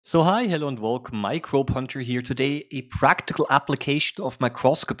So hi, hello and welcome. Microbehunter here. Today, a practical application of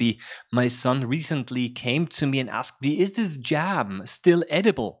microscopy. My son recently came to me and asked me, is this jam still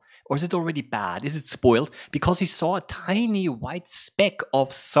edible? Or is it already bad? Is it spoiled? Because he saw a tiny white speck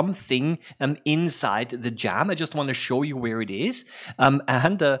of something inside the jam. I just want to show you where it is.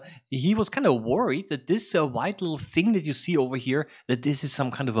 And he was kind of worried that this white little thing that you see over here, that this is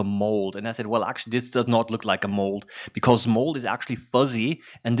some kind of a mold. And I said, well, actually, this does not look like a mold because mold is actually fuzzy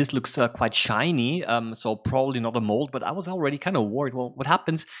and this looks quite shiny, so probably not a mold, but I was already kind of worried. Well, what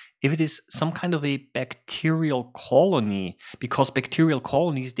happens if it is some kind of a bacterial colony? Because bacterial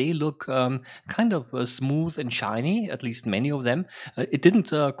colonies, they look kind of smooth and shiny, at least many of them. It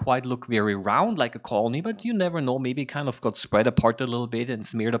didn't quite look very round like a colony, but you never know. Maybe it kind of got spread apart a little bit and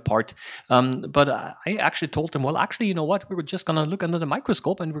smeared apart. But I actually told them, well, actually, you know what? We were just going to look under the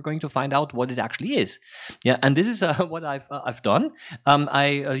microscope and we're going to find out what it actually is. Yeah, and this is what I've done.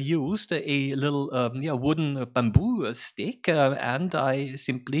 I used a little wooden bamboo stick, and I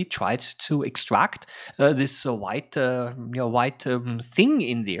simply tried to extract this white thing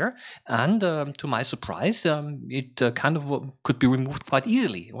in there. And to my surprise, it kind of could be removed quite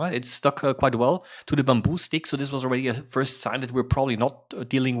easily. Well, it stuck quite well to the bamboo stick, so this was already a first sign that we're probably not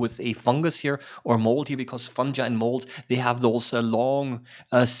dealing with a fungus here or mold here, because fungi and molds, they have those long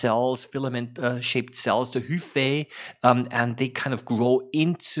cells, filament-shaped cells, the hyphae, and they kind of grow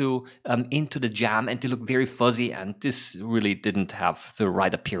into the jam, and they look very fuzzy, and this really didn't have the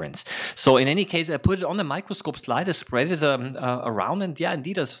right appearance. So in any case, I put it on the microscope slide, I spread it around, and yeah,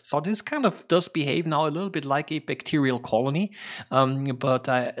 indeed, I thought this kind of does behave now a little bit like a bacterial colony, but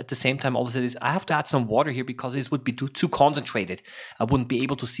I, at the same time, also said this, I have to add some water here because this would be too concentrated. I wouldn't be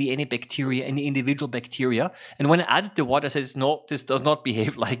able to see any bacteria, any individual bacteria. And when I added the water, I said, no, this does not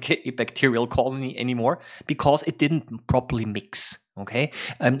behave like a bacterial colony anymore because it didn't properly mix. Okay,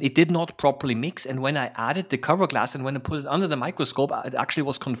 it did not properly mix, and when I added the cover glass and when I put it under the microscope, it actually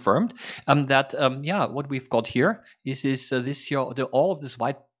was confirmed that what we've got here is this here, all of this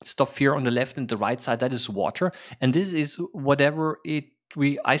white stuff here on the left and the right side, that is water, and this is whatever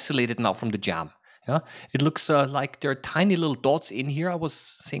we isolated now from the jam. Yeah, it looks like there are tiny little dots in here. I was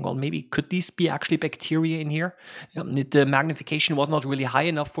saying, well, maybe could these be actually bacteria in here? The magnification was not really high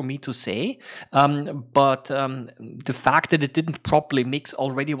enough for me to say, but the fact that it didn't properly mix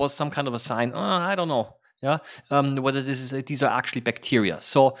already was some kind of a sign. I don't know. Yeah, whether these are actually bacteria.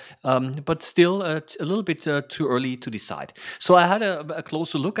 So, but still a little bit too early to decide. So I had a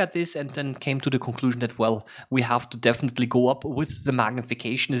closer look at this and then came to the conclusion that, well, we have to definitely go up with the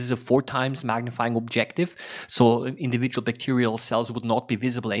magnification. This is a 4 times magnifying objective, so individual bacterial cells would not be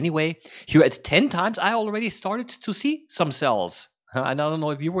visible anyway. Here at 10 times, I already started to see some cells. And I don't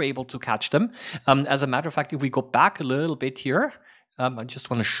know if you were able to catch them. As a matter of fact, if we go back a little bit here, I just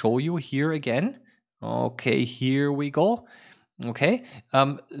want to show you here again. Okay, here we go. Okay,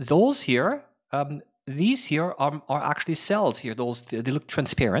 those here, these here are actually cells here. They look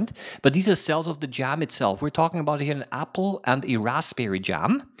transparent, but these are cells of the jam itself. We're talking about here an apple and a raspberry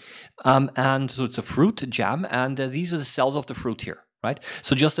jam, and so it's a fruit jam, and these are the cells of the fruit here, right?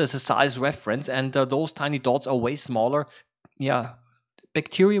 So just as a size reference, and those tiny dots are way smaller. Yeah,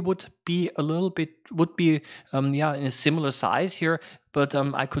 bacteria would be in a similar size here, but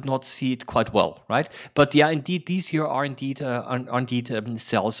I could not see it quite well, right? But yeah, indeed, these here are indeed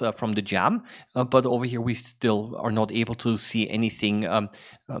cells from the jam, but over here we still are not able to see anything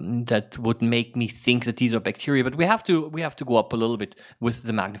that would make me think that these are bacteria. But we have to go up a little bit with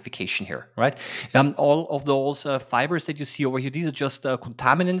the magnification here, right? All of those fibers that you see over here, these are just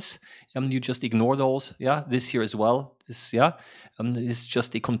contaminants. You just ignore those. Yeah, this here as well. This is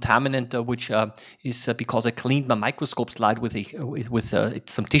just a contaminant, which is because I cleaned my microscope slide with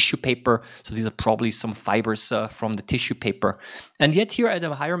some tissue paper. So these are probably some fibers from the tissue paper. And yet here at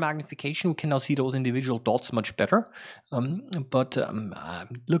a higher magnification, we can now see those individual dots much better. But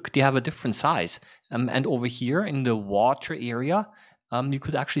look, they have a different size. And over here in the water area, you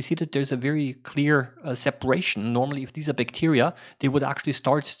could actually see that there's a very clear separation. Normally, if these are bacteria, they would actually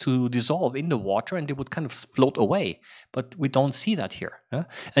start to dissolve in the water and they would kind of float away. But we don't see that here.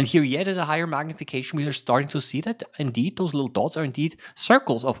 And here, yet at a higher magnification, we are starting to see that indeed those little dots are indeed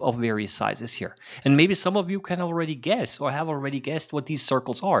circles of various sizes here. And maybe some of you can already guess or have already guessed what these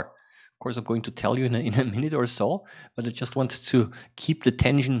circles are. Of course, I'm going to tell you in a minute or so, but I just wanted to keep the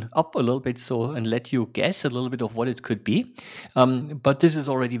tension up a little bit and let you guess a little bit of what it could be. But this is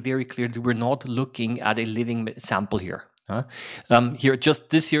already very clear that we're not looking at a living sample here. Here, just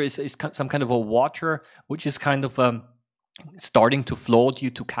this here is some kind of a water, which is kind of starting to flow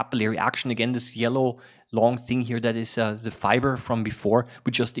due to capillary action. Again, this yellow long thing here that is the fiber from before.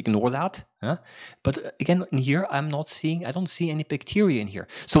 We just ignore that. But again, in here, I don't see any bacteria in here.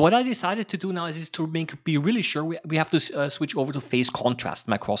 So what I decided to do now is to be really sure we have to switch over to phase contrast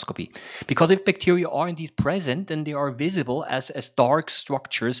microscopy. Because if bacteria are indeed present, then they are visible as dark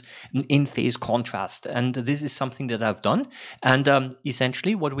structures in phase contrast. And this is something that I've done. And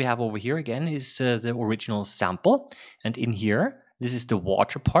essentially what we have over here again is the original sample. And in here, this is the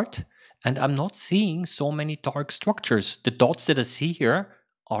water part. And I'm not seeing so many dark structures. The dots that I see here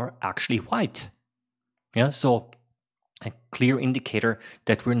are actually white. Yeah, so a clear indicator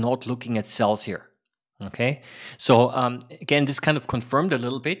that we're not looking at cells here. Okay, so again, this kind of confirmed a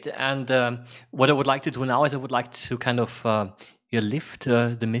little bit. And what I would like to do now is I would like to kind of lift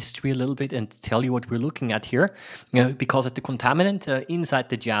the mystery a little bit and tell you what we're looking at here. Because the contaminant inside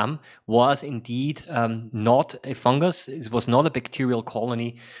the jam was indeed not a fungus. It was not a bacterial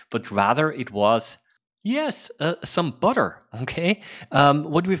colony, but rather it was, yes, some butter. Okay,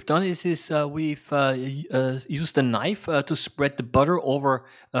 what we've done is we've used a knife to spread the butter over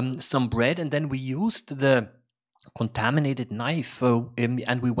some bread, and then we used the contaminated knife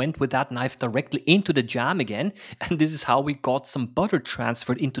and we went with that knife directly into the jam again, and this is how we got some butter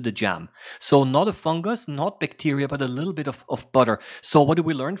transferred into the jam. So not a fungus, not bacteria, but a little bit of butter. So what do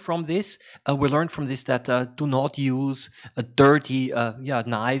we learn from this? We learned from this that do not use dirty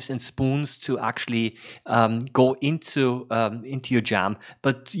knives and spoons to actually go into your jam,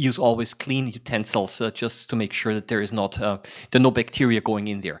 but use always clean utensils just to make sure that there is not there are no bacteria going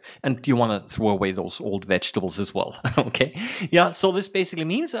in there, and you want to throw away those old vegetables as well. Okay, yeah, so this basically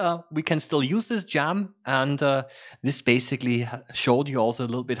means we can still use this jam, and this basically showed you also a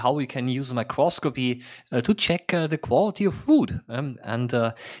little bit how we can use microscopy to check the quality of food. And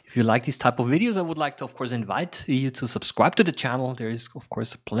if you like these type of videos, I would like to, of course, invite you to subscribe to the channel. There is, of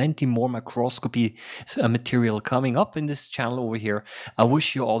course, plenty more microscopy material coming up in this channel over here. I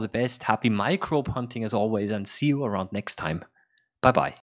wish you all the best. Happy microbe hunting as always, and see you around next time. Bye-bye.